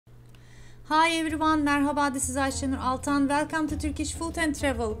Hi everyone, merhaba, this is Ayşenur Altan. Welcome to Turkish Food and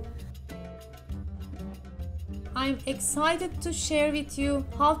Travel. I'm excited to share with you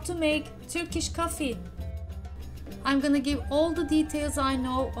how to make Turkish coffee. I'm gonna give all the details I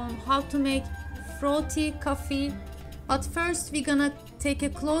know on how to make frothy coffee. But first we're gonna take a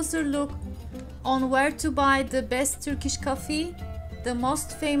closer look on where to buy the best Turkish coffee, the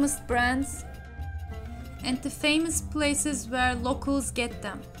most famous brands, and the famous places where locals get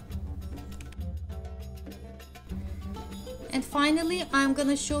them. And finally, I'm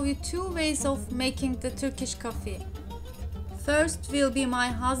gonna show you two ways of making the Turkish coffee. First will be my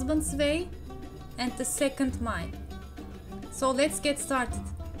husband's way, and the second mine. So let's get started.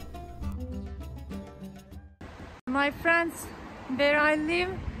 My friends, where I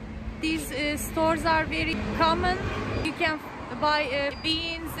live, these stores are very common. You can buy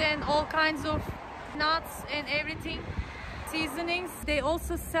beans and all kinds of nuts and everything. Seasonings. They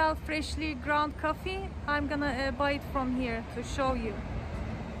also sell freshly ground coffee. I'm gonna buy it from here to show you.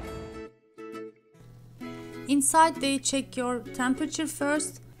 Inside they check your temperature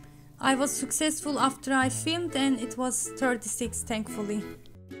first. I was successful after I filmed and it was 36 thankfully.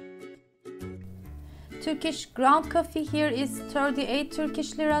 Turkish ground coffee here is 38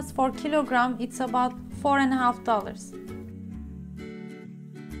 Turkish liras for kilogram. It's about $4.50.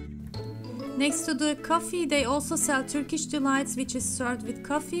 Next to the coffee, they also sell Turkish delights, which is served with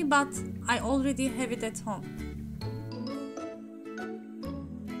coffee, but I already have it at home.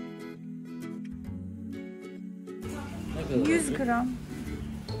 $100 gram.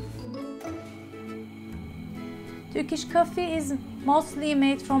 Turkish coffee is mostly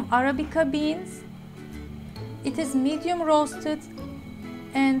made from Arabica beans. It is medium roasted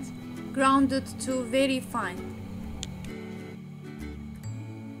and grounded to very fine.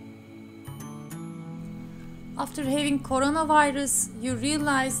 After having coronavirus, you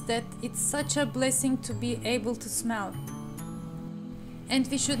realize that it's such a blessing to be able to smell. And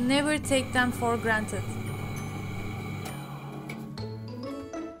we should never take them for granted.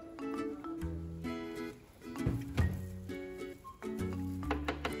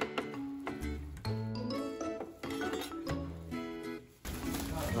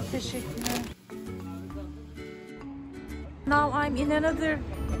 Teşekkürler. Now I'm in another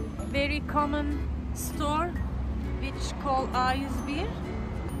very common store which called A101,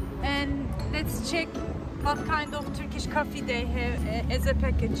 and let's check what kind of Turkish coffee they have as a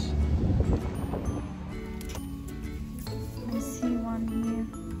package. I see one here.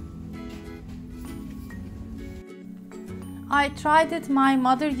 I tried it, my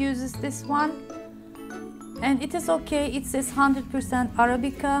mother uses this one and it is okay. It says 100%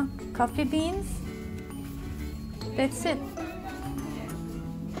 Arabica coffee beans. That's it.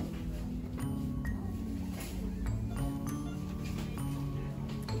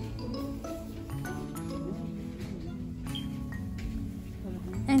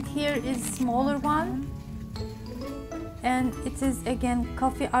 And here is smaller one, and it is again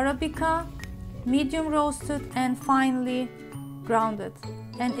coffee Arabica, medium roasted and finely grounded,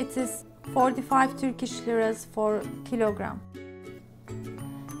 and it is 45 Turkish liras for kilogram.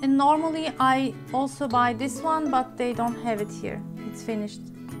 And normally I also buy this one, but they don't have it here, it's finished.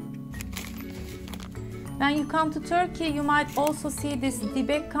 When you come to Turkey, you might also see this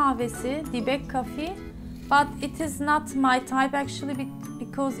dibek kahvesi, dibek coffee, but it is not my type actually,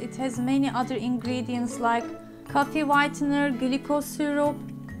 because it has many other ingredients like coffee whitener, glucose syrup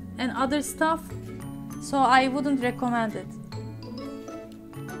and other stuff, so I wouldn't recommend it.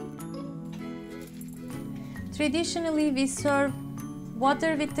 Traditionally we serve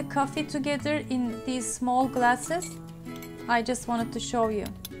water with the coffee together in these small glasses. I just wanted to show you.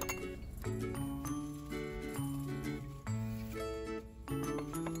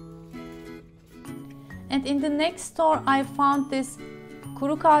 And in the next store I found this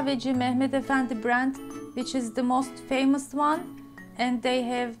Kuru Kahveci Mehmet Efendi brand, which is the most famous one, and they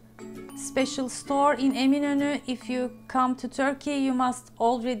have special store in Eminönü. If you come to Turkey, you must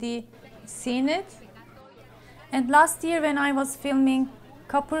already seen it. And last year when I was filming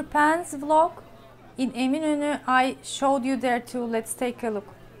Copper Pans vlog in Eminönü, I showed you there too. Let's take a look.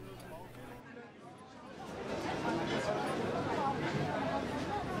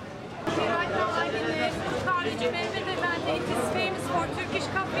 Kahveci Mehmet Efendi, it is famous for Turkish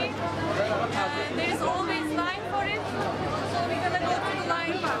coffee. There is always line for it, so we're gonna go to the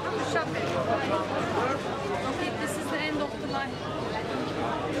line to shop it. Okay, this is the end of the line.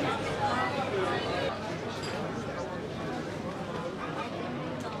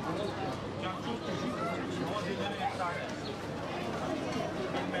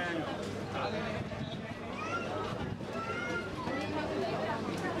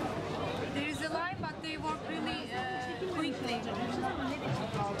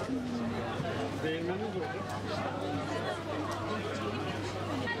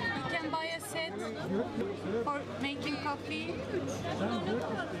 for making coffee.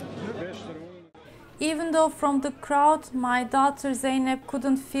 Even though from the crowd my daughter Zeynep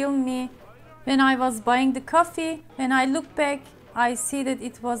couldn't film me when I was buying the coffee, when I look back I see that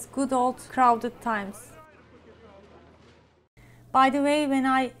it was good old crowded times. By the way, when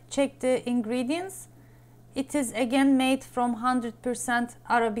I check the ingredients, it is again made from 100%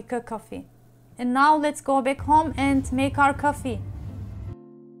 Arabica coffee. And now let's go back home and make our coffee.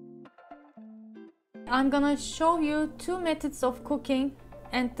 I'm gonna show you two methods of cooking,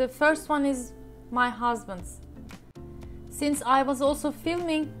 and the first one is my husband's. Since I was also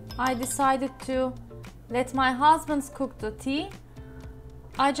filming, I decided to let my husband cook the tea.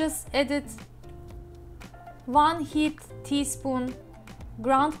 I just added 1 heaped teaspoon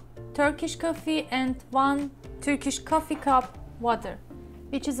ground Turkish coffee and 1 Turkish coffee cup water,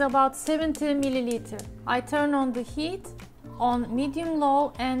 which is about 70 milliliter. I turn on the heat on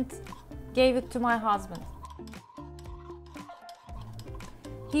medium-low and gave it to my husband.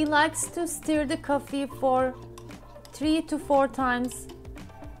 He likes to stir the coffee for 3 to 4 times,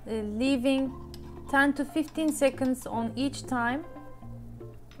 leaving 10 to 15 seconds on each time,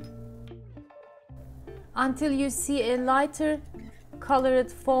 until you see a lighter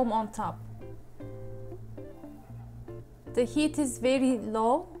colored foam on top. The heat is very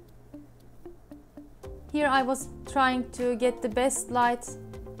low. Here I was trying to get the best light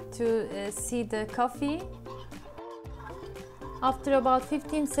to see the coffee. After about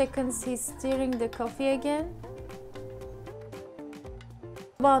 15 seconds, he's stirring the coffee again.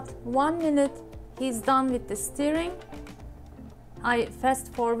 About 1 minute, he's done with the stirring. I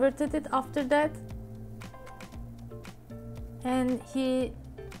fast forwarded it after that. And he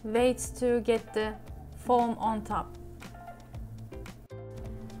waits to get the foam on top.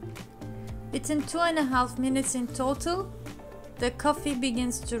 Within 2.5 minutes in total, the coffee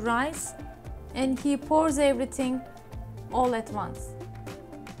begins to rise and he pours everything all at once.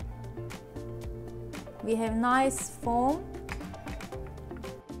 We have nice foam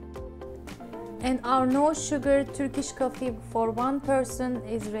and our no sugar Turkish coffee for one person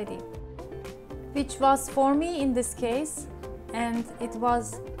is ready, which was for me in this case, and it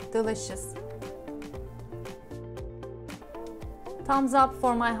was delicious. Thumbs up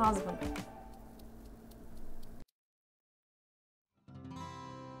for my husband.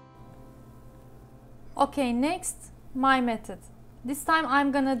 Okay, next, my method. This time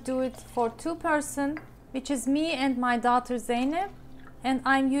I'm gonna do it for 2 person, which is me and my daughter Zeynep, and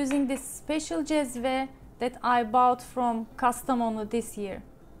I'm using this special cezve that I bought from Kastamonu this year.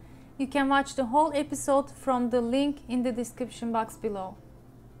 You can watch the whole episode from the link in the description box below.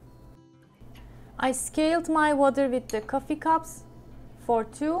 I scaled my water with the coffee cups for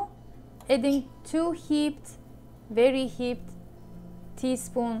 2, adding 2 very heaped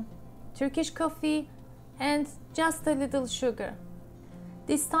teaspoon Turkish coffee and just a little sugar.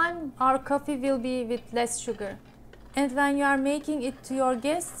 This time our coffee will be with less sugar. And when you are making it to your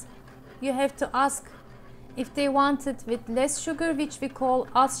guests, you have to ask if they want it with less sugar, which we call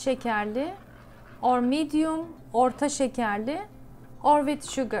az şekerli, or medium, orta şekerli, or with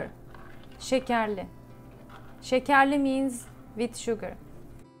sugar, şekerli. Şekerli means with sugar.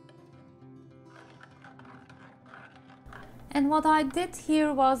 And what I did here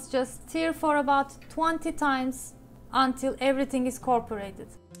was just stir for about 20 times until everything is incorporated.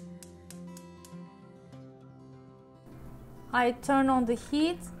 I turn on the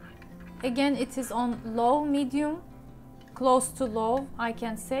heat. Again, it is on low, medium, close to low, I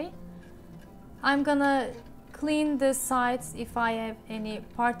can say. I'm gonna clean the sides if I have any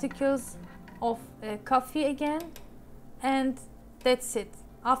particles of coffee again, and that's it.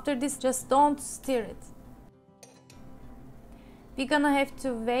 After this, just don't stir it. We're gonna have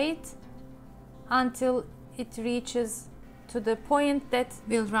to wait until it reaches to the point that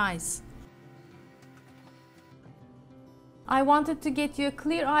will rise. I wanted to get you a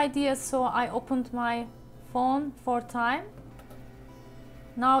clear idea, so I opened my phone for time.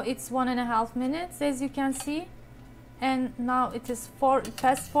 Now it's 1.5 minutes, as you can see, and now it is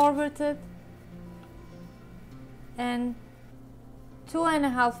fast forwarded, and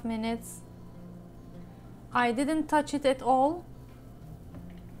 2.5 minutes. I didn't touch it at all.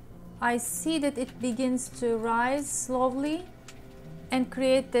 I see that it begins to rise slowly and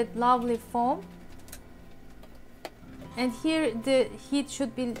create that lovely foam. And here the heat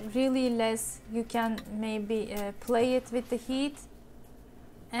should be really less. You can maybe play it with the heat,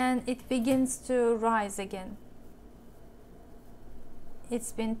 and it begins to rise again.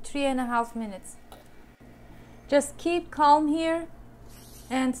 It's been 3.5 minutes. Just keep calm here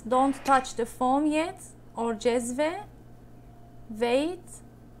and don't touch the foam yet or cezve. Wait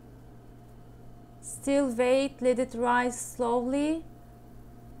Still wait, let it rise slowly.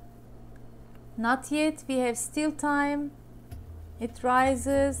 Not yet, we have still time. It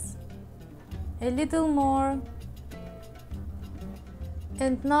rises a little more.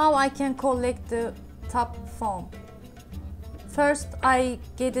 And now I can collect the top foam. First I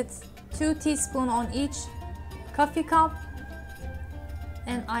get it 2 teaspoons on each coffee cup,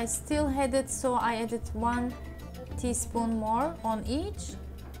 and I still had it, so I added 1 teaspoon more on each.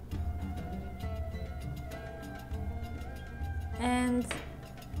 And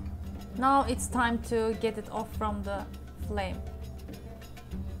now it's time to get it off from the flame.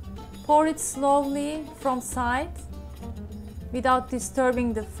 Pour it slowly from side without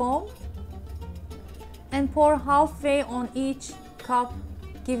disturbing the foam, and pour halfway on each cup,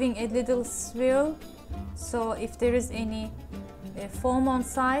 giving a little swirl, so if there is any foam on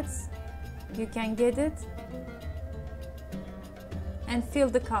sides you can get it, and fill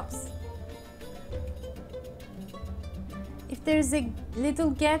the cups. If there is a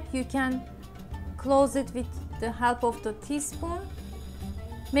little gap, you can close it with the help of the teaspoon.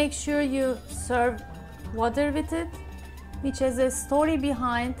 Make sure you serve water with it, which has a story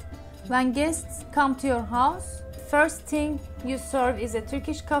behind. When guests come to your house, first thing you serve is a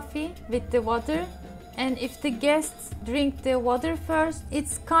Turkish coffee with the water, and if the guests drink the water first,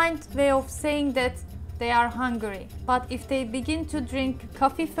 it's kind way of saying that they are hungry. But if they begin to drink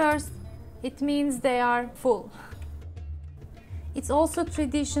coffee first, it means they are full. It's also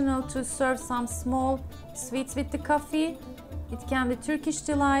traditional to serve some small sweets with the coffee. It can be Turkish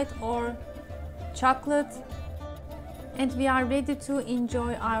delight or chocolate. And we are ready to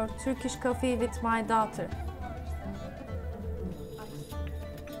enjoy our Turkish coffee with my daughter.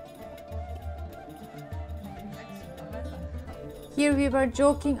 Here we were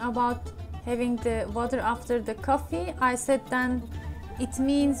joking about having the water after the coffee. I said then, it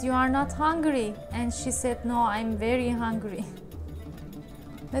means you are not hungry. And she said, no, I'm very hungry.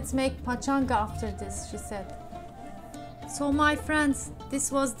 Let's make pachanga after this, she said. So my friends,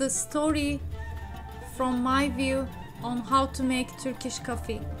 this was the story from my view on how to make Turkish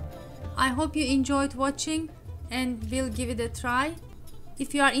coffee. I hope you enjoyed watching and will give it a try.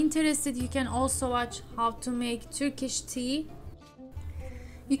 If you are interested, you can also watch how to make Turkish tea.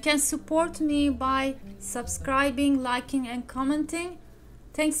 You can support me by subscribing, liking and commenting.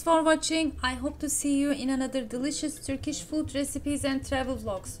 Thanks for watching. I hope to see you in another delicious Turkish food recipes and travel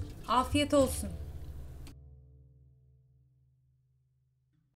vlogs. Afiyet olsun.